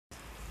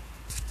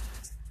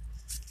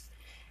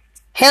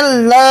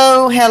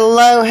Hello,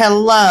 hello,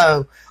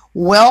 hello.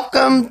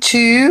 Welcome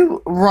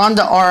to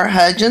Rhonda R.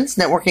 Hudgens,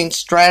 Networking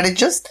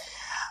Strategist,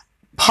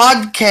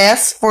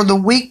 podcast for the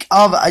week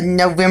of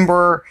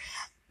November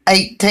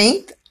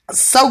 18th.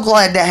 So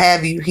glad to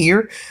have you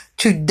here.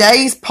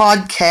 Today's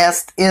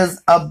podcast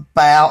is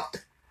about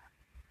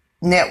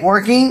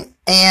networking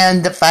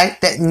and the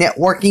fact that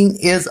networking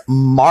is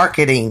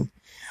marketing.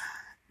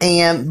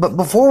 But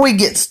before we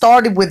get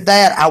started with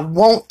that, I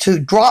want to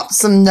drop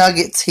some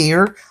nuggets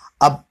here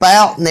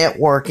about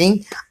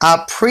networking. I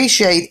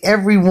appreciate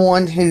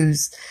everyone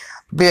who's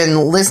been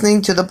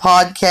listening to the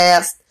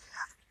podcast.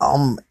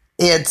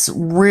 It's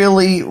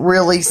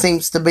really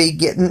seems to be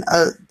getting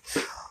a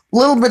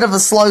little bit of a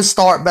slow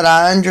start, but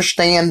I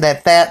understand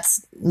that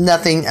that's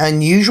nothing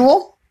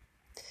unusual.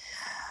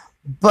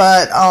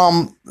 But,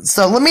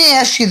 so let me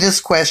ask you this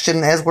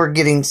question as we're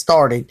getting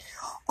started.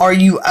 Are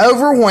you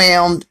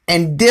overwhelmed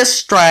and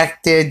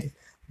distracted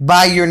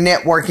by your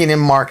networking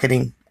and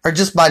marketing? Or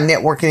just by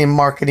networking and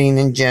marketing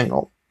in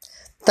general?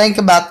 Think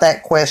about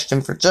that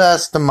question for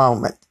just a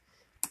moment.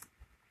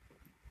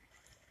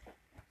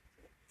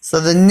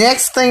 So the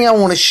next thing I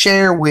want to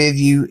share with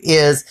you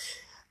is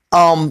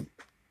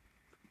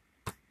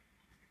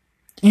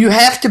you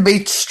have to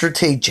be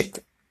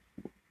strategic.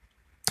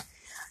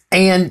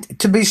 And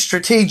to be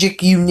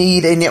strategic, you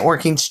need a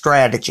networking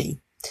strategy.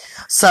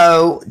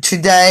 So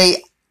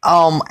today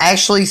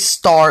actually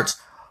starts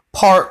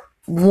part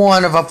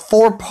one of a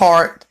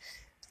 4-part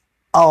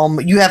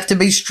you have to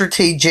be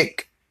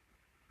strategic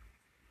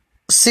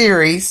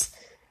series.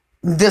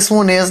 This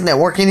one is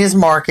networking is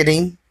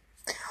marketing.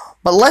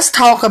 But let's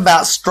talk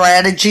about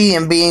strategy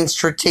and being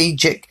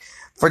strategic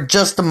for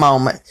just a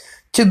moment.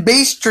 To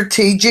be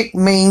strategic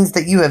means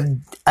that you have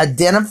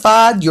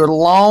identified your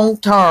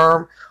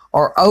long-term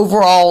or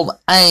overall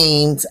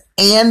aims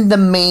and the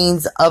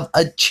means of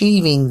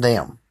achieving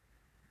them.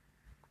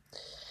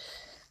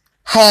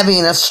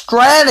 Having a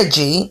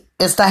strategy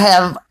is to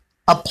have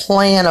a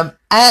plan of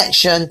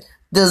action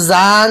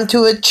designed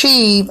to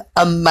achieve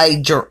a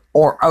major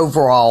or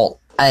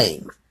overall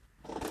aim.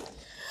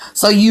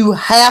 So you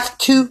have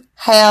to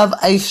have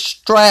a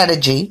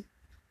strategy,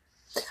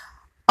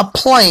 a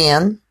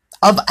plan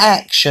of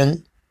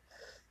action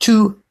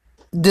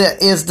that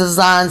is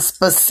designed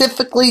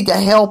specifically to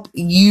help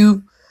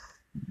you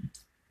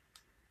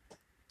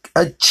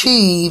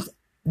achieve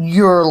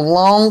your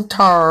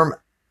long-term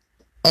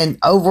and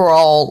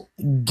overall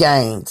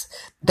gains.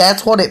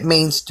 That's what it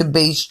means to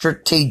be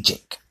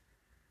strategic.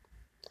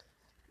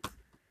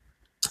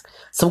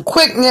 Some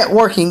quick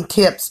networking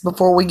tips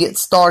before we get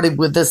started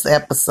with this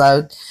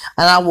episode,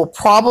 and I will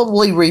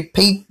probably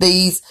repeat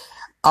these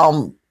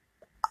on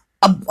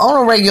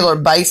a regular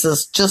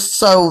basis just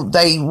so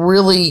they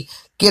really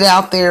get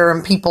out there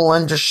and people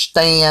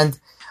understand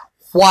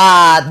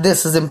why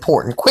this is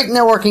important. Quick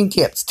networking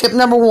tips. Tip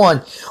number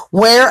 1,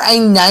 wear a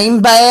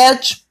name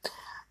badge.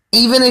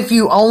 Even if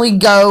you only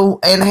go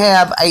and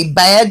have a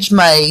badge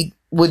made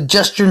with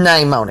just your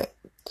name on it.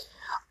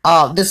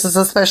 This is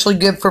especially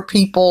good for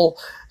people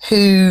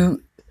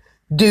who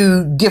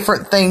do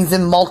different things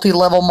in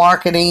multi-level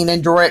marketing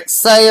and direct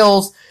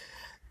sales.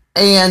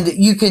 And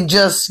you can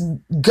just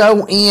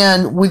go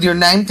in with your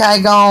name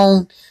tag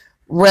on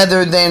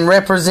rather than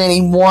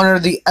representing one or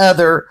the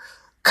other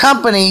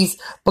companies,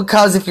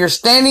 because if you're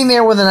standing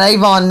there with an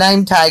Avon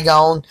name tag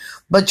on,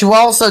 but you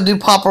also do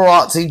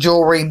paparazzi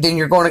jewelry, then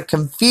you're going to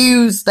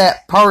confuse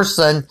that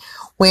person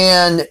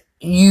when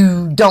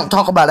you don't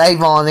talk about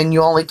Avon and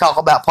you only talk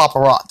about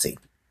paparazzi.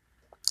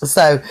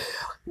 So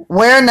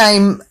wear a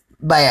name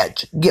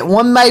badge. Get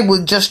one made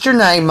with just your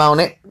name on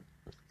it.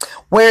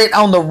 Wear it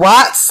on the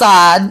right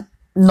side,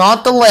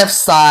 not the left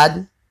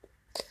side.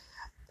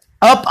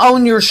 Up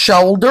on your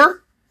shoulder,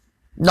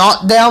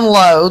 not down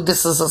low.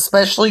 This is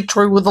especially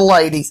true with the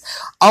ladies.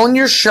 On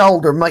your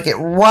shoulder, make it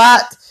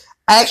right.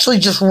 Actually,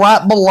 just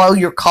right below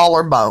your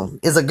collarbone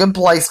is a good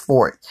place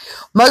for it.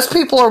 Most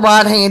people are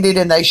right-handed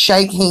and they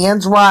shake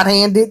hands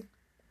right-handed.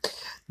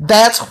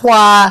 That's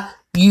why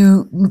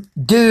you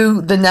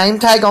do the name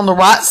tag on the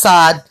right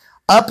side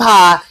up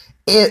high.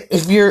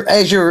 As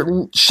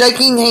you're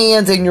shaking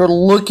hands and you're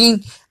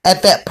looking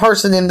at that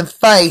person in the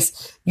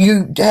face,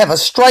 you have a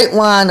straight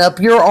line up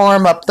your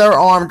arm, up their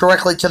arm,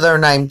 directly to their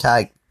name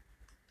tag.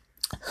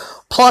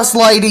 Plus,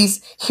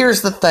 ladies,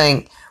 here's the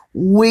thing.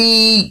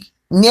 We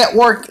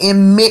network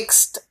in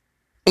mixed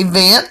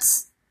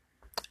events,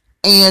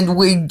 and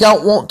we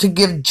don't want to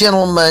give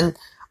gentlemen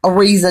a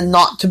reason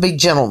not to be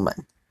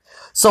gentlemen.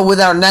 So with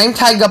our name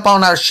tag up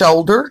on our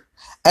shoulder,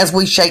 as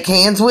we shake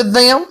hands with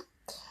them,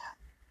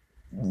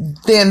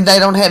 then they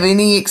don't have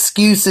any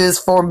excuses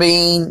for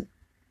being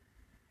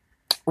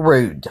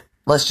rude.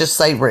 Let's just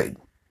say rude.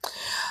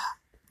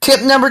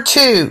 Tip number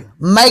 2,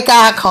 make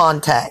eye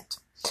contact.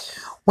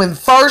 When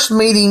first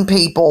meeting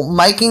people,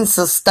 making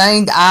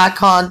sustained eye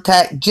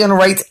contact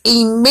generates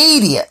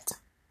immediate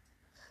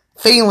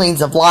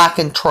feelings of like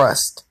and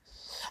trust.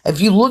 If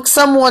you look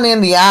someone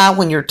in the eye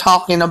when you're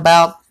talking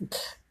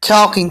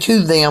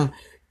to them,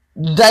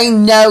 they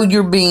know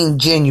you're being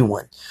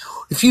genuine.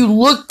 if you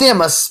look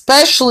them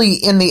especially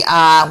in the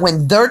eye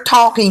when they're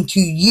talking to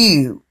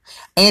you,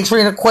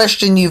 answering a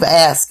question you've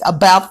asked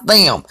about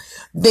them,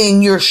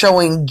 then you're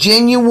showing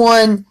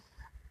genuine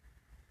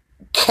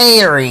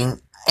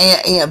caring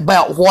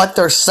about what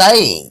they're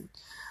saying.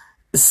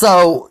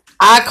 So,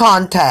 eye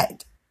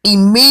contact,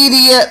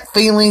 immediate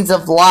feelings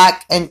of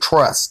like and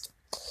trust.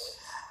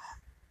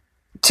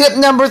 Tip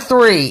number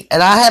 3,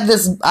 and I have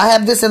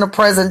this in a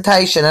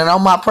presentation, and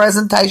on my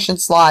presentation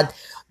slide,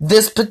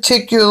 this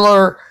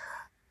particular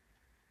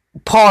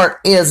part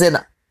is in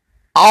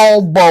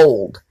all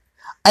bold.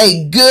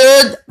 A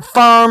good,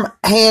 firm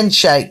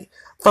handshake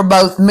for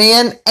both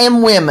men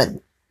and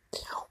women.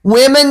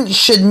 Women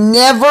should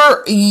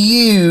never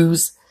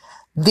use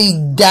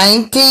the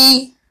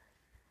dainty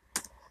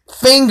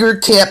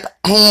fingertip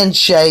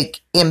handshake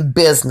in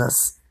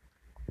business.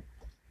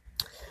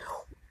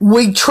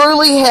 We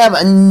truly have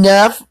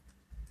enough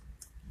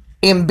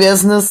in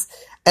business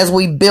as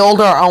we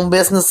build our own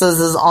businesses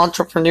as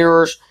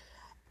entrepreneurs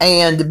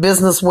and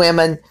business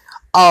women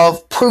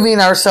of proving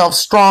ourselves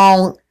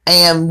strong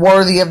and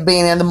worthy of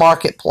being in the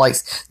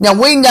marketplace. Now,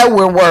 we know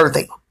we're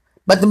worthy,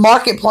 but the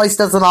marketplace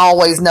doesn't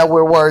always know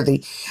we're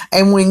worthy.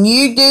 And when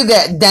you do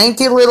that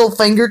dainty little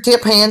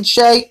fingertip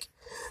handshake,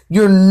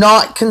 you're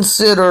not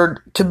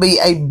considered to be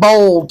a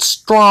bold,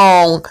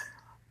 strong,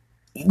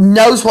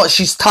 knows what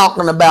she's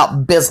talking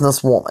about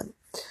businesswoman.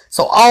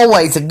 So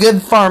always a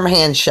good, firm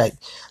handshake.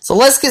 So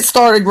let's get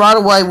started right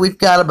away. We've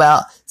got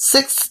about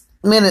 6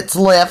 minutes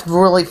left,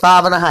 really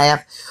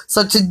 5.5.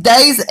 So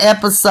today's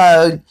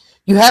episode,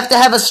 you have to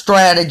have a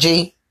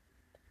strategy.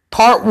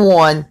 Part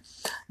 1,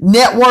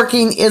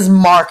 networking is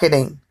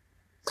marketing.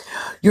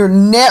 Your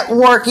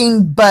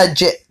networking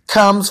budget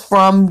comes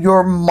from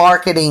your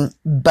marketing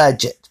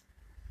budget.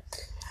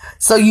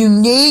 So you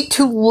need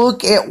to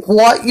look at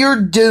what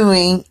you're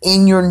doing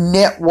in your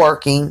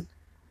networking.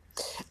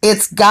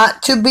 It's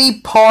got to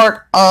be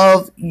part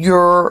of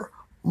your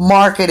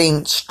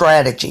marketing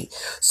strategy.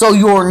 So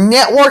your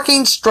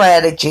networking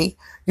strategy,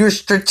 your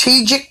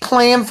strategic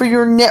plan for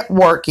your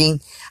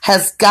networking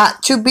has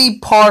got to be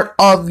part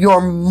of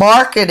your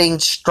marketing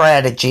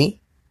strategy.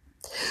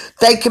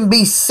 They can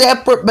be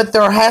separate, but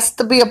there has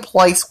to be a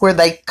place where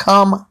they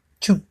come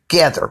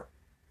together.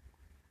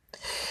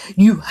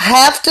 You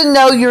have to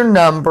know your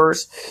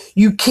numbers.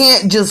 You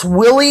can't just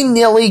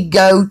willy-nilly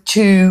go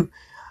to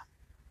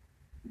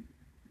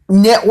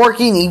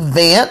networking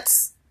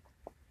events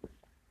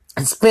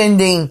and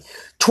spending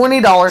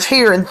 $20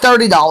 here and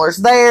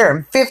 $30 there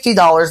and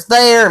 $50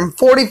 there and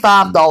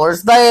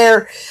 $45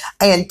 there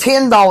and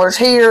 $10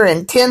 here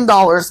and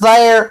 $10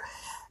 there,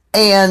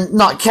 and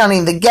not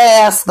counting the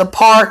gas, the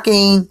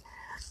parking.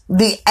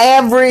 The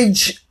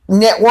average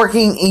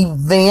networking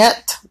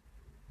event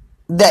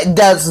that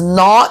does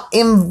not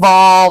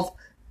involve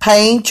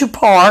paying to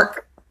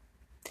park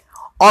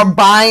or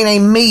buying a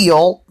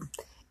meal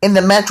in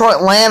the metro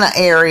Atlanta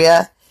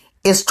area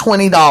is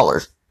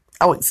 $20.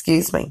 Oh,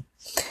 excuse me.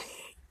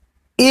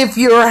 If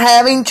you're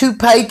having to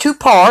pay to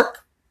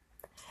park,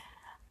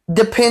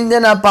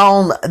 depending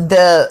upon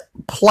the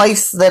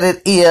place that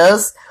it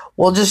is,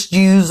 we'll just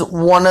use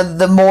one of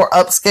the more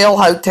upscale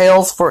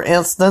hotels, for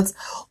instance.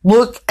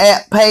 Look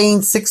at paying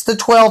 $6 to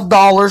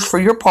 $12 for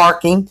your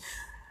parking.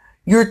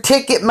 Your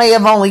ticket may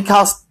have only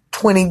cost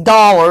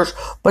 $20,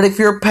 but if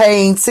you're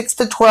paying $6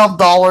 to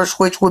 $12,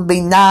 which would be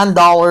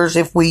 $9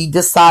 if we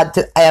decide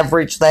to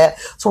average that.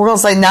 So we're going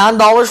to say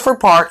 $9 for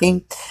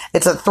parking.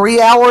 It's a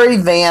 3-hour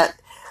event.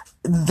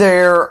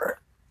 There's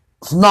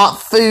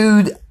not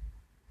food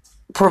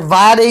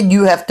provided.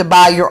 You have to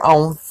buy your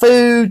own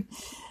food.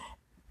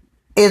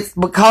 It's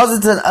because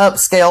it's an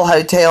upscale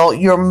hotel,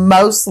 you're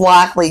most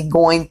likely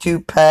going to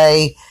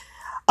pay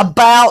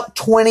about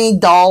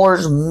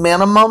 $20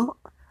 minimum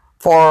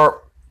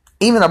for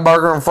even a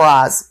burger and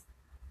fries.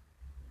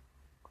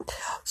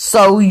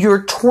 So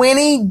your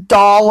 $20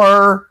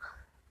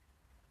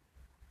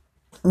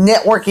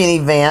 networking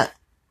event,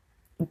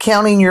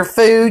 counting your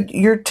food,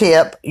 your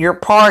tip, your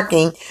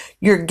parking,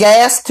 your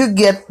gas to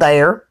get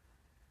there,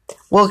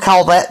 we'll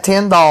call that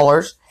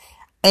 $10,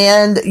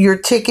 and your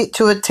ticket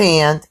to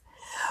attend,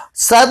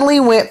 suddenly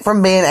went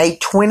from being a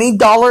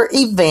 $20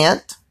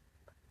 event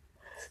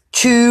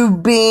to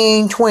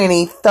being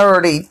 $20,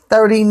 $30,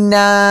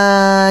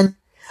 $39,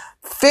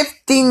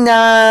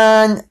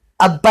 $59,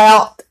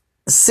 about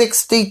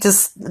 $60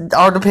 to,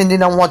 or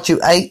depending on what you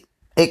ate,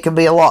 it could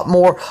be a lot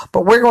more.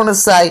 But we're going to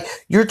say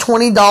your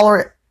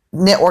 $20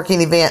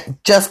 networking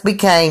event just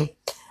became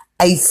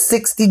a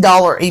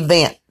 $60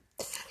 event.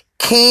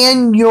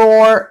 Can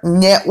your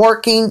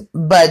networking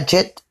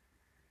budget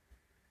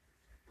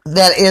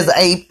that is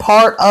a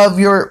part of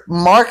your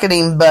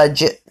marketing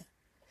budget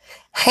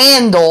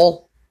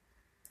handle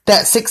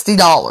that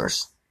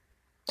 $60?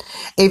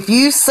 If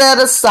you set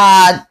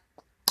aside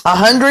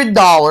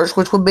 $100,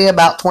 which would be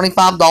about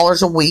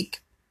 $25 a week,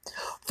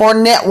 for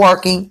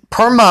networking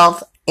per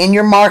month in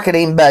your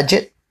marketing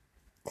budget,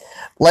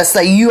 let's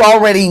say you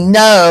already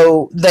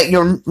know that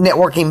your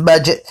networking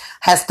budget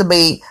has to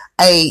be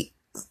a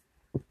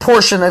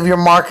portion of your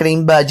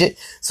marketing budget.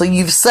 So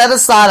you've set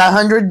aside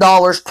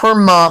 $100 per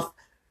month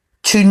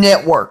to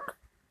network.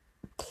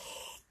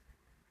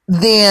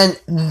 Then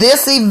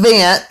this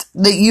event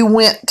that you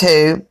went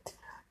to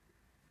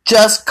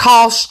just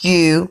cost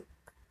you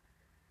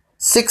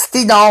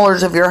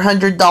 $60 of your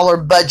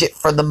 $100 budget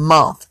for the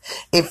month.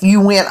 If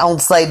you went on,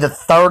 say, the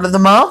 3rd of the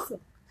month,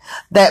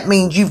 that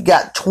means you've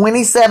got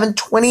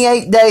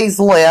 28 days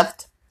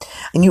left,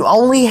 and you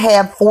only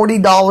have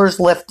 $40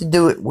 left to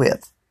do it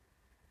with.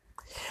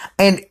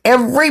 And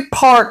every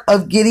part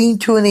of getting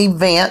to an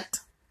event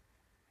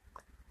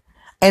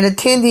and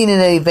attending an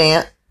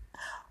event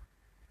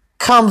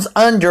comes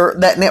under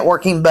that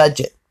networking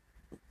budget.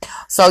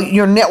 So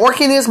your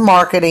networking is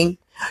marketing.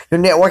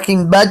 Your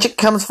networking budget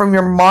comes from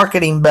your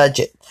marketing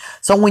budget.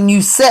 So when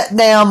you set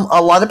down,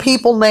 a lot of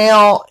people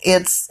now,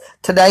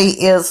 today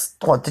is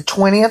what, the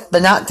 20th, the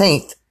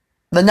 19th.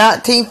 The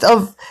 19th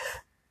of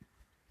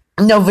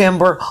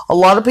November, a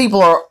lot of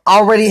people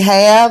already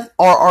have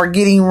or are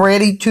getting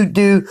ready to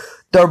do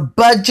their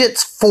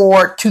budgets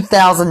for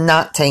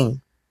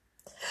 2019.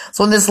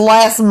 So in this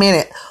last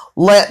minute,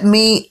 let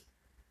me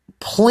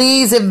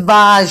please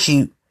advise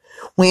you,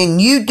 when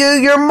you do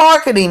your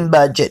marketing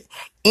budget,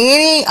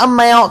 any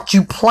amount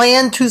you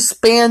plan to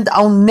spend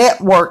on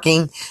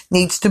networking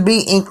needs to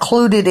be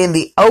included in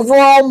the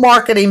overall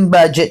marketing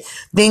budget.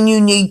 Then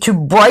you need to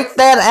break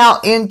that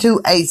out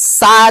into a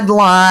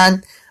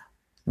sideline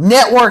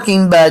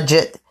networking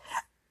budget,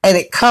 and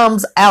it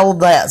comes out of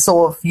that.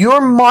 So if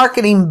your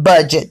marketing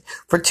budget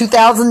for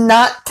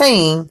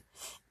 2019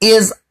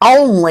 is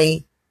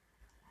only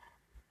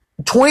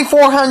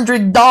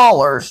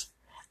 $2,400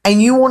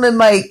 and you want to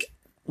make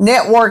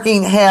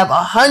networking have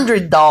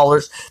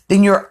 $100,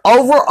 then your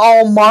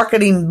overall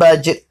marketing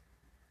budget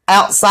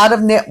outside of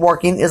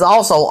networking is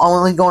also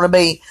only going to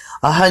be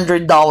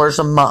 $100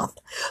 a month.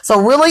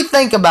 So really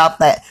think about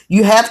that.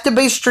 You have to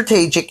be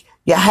strategic.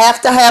 You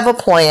have to have a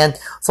plan.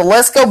 So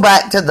let's go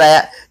back to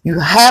that. You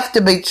have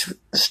to be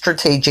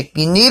strategic.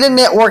 You need a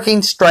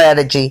networking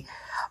strategy.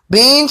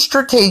 Being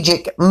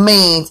strategic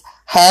means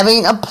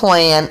having a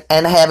plan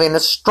and having a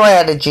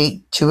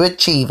strategy to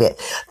achieve it.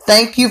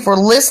 Thank you for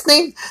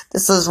listening.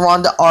 This is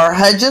Rhonda R.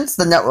 Hudgens,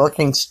 the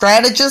networking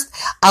strategist.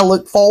 I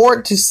look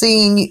forward to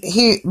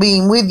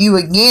being with you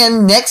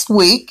again next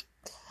week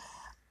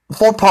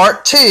for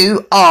part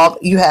 2 of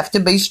You Have to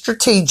Be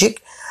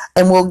Strategic.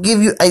 And we'll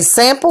give you a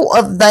sample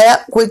of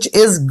that, which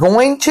is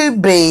going to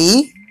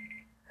be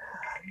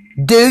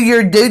do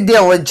your due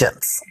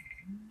diligence.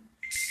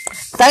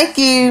 Thank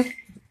you.